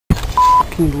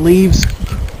fucking leaves.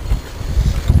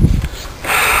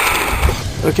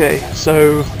 Okay,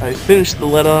 so I finished the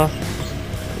letter.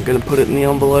 I'm gonna put it in the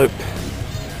envelope.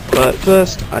 But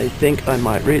first, I think I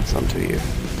might read some to you.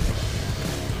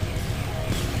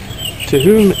 To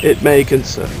whom it may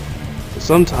concern, for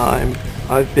some time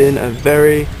I've been a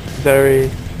very, very,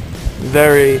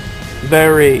 very,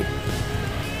 very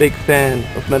big fan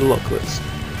of Metalocalypse.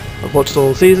 I've watched all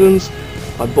the seasons,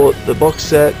 I bought the box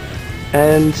set,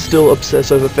 and still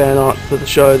obsess over fan art for the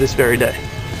show this very day.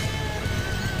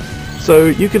 So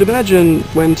you could imagine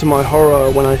when, to my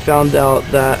horror, when I found out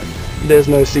that there's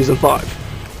no season 5.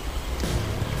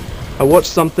 I watch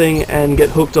something and get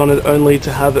hooked on it only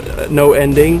to have no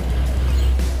ending.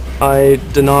 I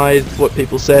denied what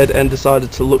people said and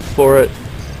decided to look for it,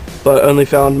 but only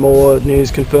found more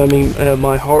news confirming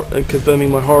my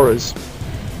horrors.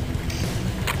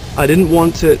 I didn't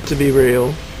want it to be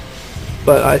real,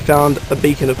 but I found a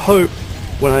beacon of hope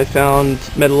when I found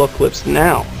Metalocalypse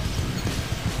Now.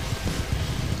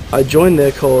 I joined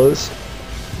their cause,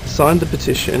 signed the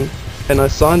petition, and I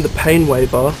signed the pain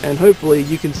waiver, and hopefully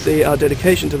you can see our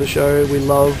dedication to the show we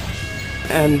love,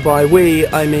 and by we,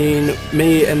 I mean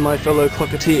me and my fellow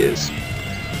clocketeers.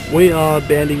 We are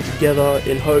banding together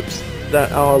in hopes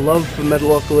that our love for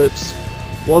Metalocalypse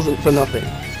wasn't for nothing,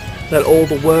 that all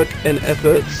the work and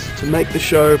efforts to make the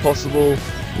show possible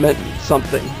meant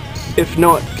something. If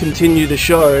not continue the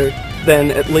show,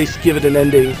 then at least give it an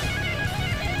ending.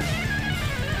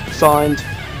 Signed,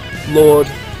 Lord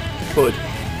Hood.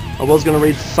 I was going to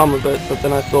read some of it, but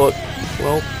then I thought,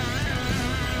 well,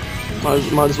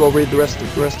 might as well read the rest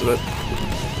of it.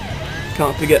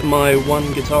 Can't forget my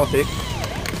one guitar pick.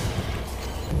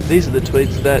 These are the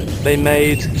tweets that they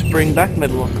made to bring back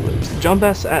Metalocalypse.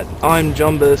 Jumbass at I'm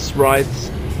Jumbus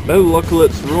writes,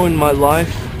 Metalocalypse ruined my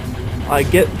life. I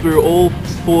get through all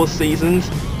 4 seasons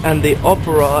and the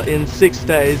opera in 6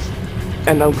 days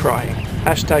and I'm crying.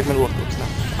 Hashtag Metalocalypse now.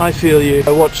 I feel you.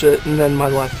 I watch it and then my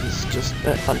life is just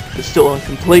still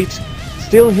incomplete.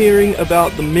 Still hearing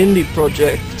about the Mindy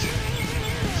Project.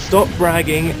 Stop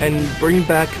bragging and bring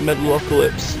back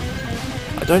Metalocalypse.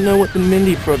 I don't know what the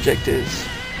Mindy Project is.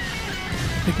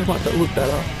 I think I might look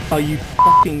better. Are you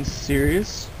fucking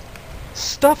serious?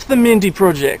 Stuff the Mindy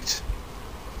Project!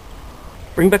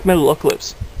 Bring back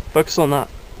Metalocalypse. Focus on that.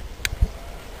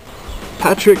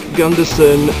 Patrick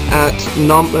Gunderson at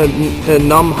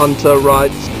Numhunter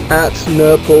writes, at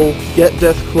Nurple, get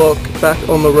Deathclock back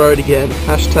on the road again.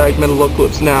 Hashtag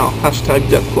Metalocalypse now. Hashtag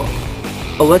Deathclock.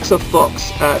 Alexa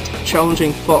Fox at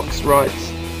Challenging Fox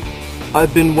writes,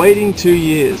 I've been waiting 2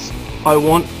 years. I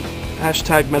want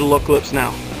hashtag Metalocalypse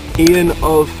now. Ian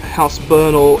of House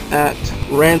Bernal at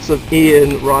Rants of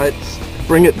Ian writes,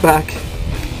 bring it back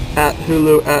at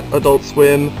Hulu at Adult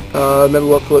Swim,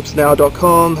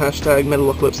 Metalocalypsenow.com, hashtag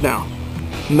Metalocalypse now.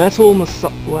 Metal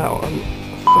Messiah, wow, I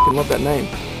fucking love that name.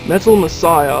 Metal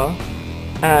Messiah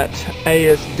at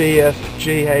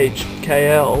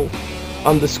ASDFGHKL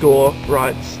 _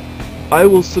 writes, I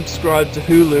will subscribe to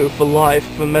Hulu for life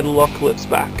for Metalocalypse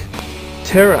back.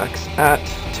 Terax at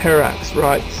Terax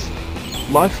writes,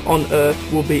 life on Earth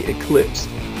will be eclipsed,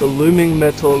 the looming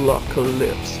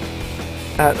Metalocalypse.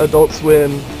 At Adult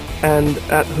Swim and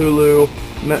at Hulu,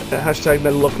 hashtag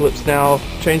Metalocalypse now,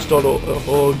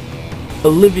 change.org.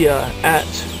 Olivia at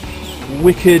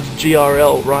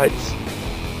WickedGRL writes,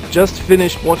 just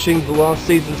finished watching the last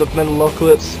seasons of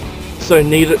Metalocalypse, so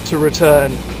need it to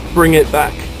return. Bring it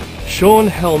back. Sean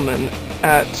Hellman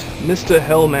at Mr.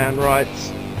 Hellman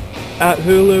writes, at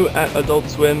Hulu, at Adult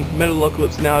Swim,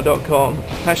 Metalocalypsenow.com,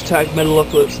 hashtag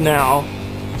Metalocalypse now.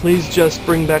 Please just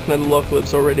bring back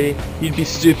Metalocalypse already. You'd be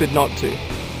stupid not to.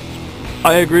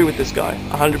 I agree with this guy,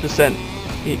 100%.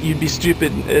 You'd be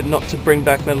stupid not to bring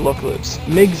back Metalocalypse.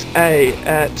 Migs A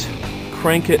at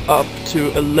Crank It Up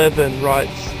to 11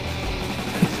 writes,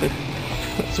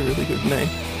 that's a really good name.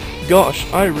 Gosh,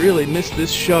 I really missed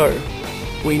this show.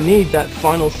 We need that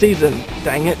final season,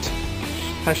 dang it.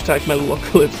 Hashtag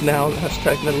Metalocalypse now,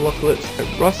 hashtag Metalocalypse.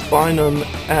 Russ Bynum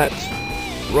at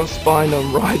Russ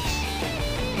Bynum writes,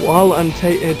 while I'm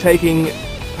taking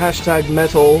hashtag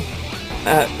metal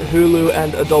at Hulu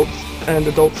and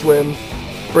Adult Swim,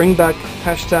 bring back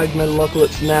hashtag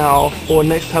Metalocalypse now, or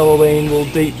next Halloween we'll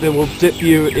dip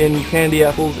you in candy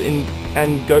apples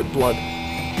and goat blood.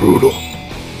 Brutal.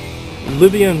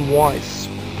 Livian Weiss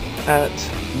at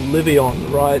Livion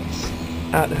writes,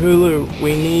 at Hulu,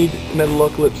 we need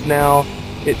Metalocalypse now.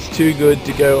 It's too good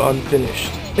to go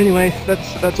unfinished. Anyway,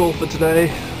 that's all for today.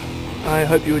 I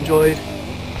hope you enjoyed.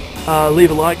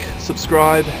 Leave a like,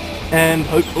 subscribe, and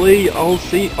hopefully I'll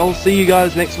see you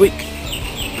guys next week.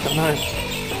 I don't know.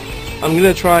 I'm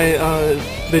gonna try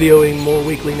videoing more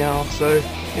weekly now, so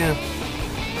yeah,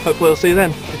 hopefully I'll see you then.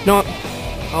 If not,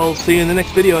 I'll see you in the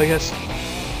next video, I guess.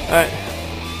 Alright,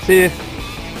 see ya.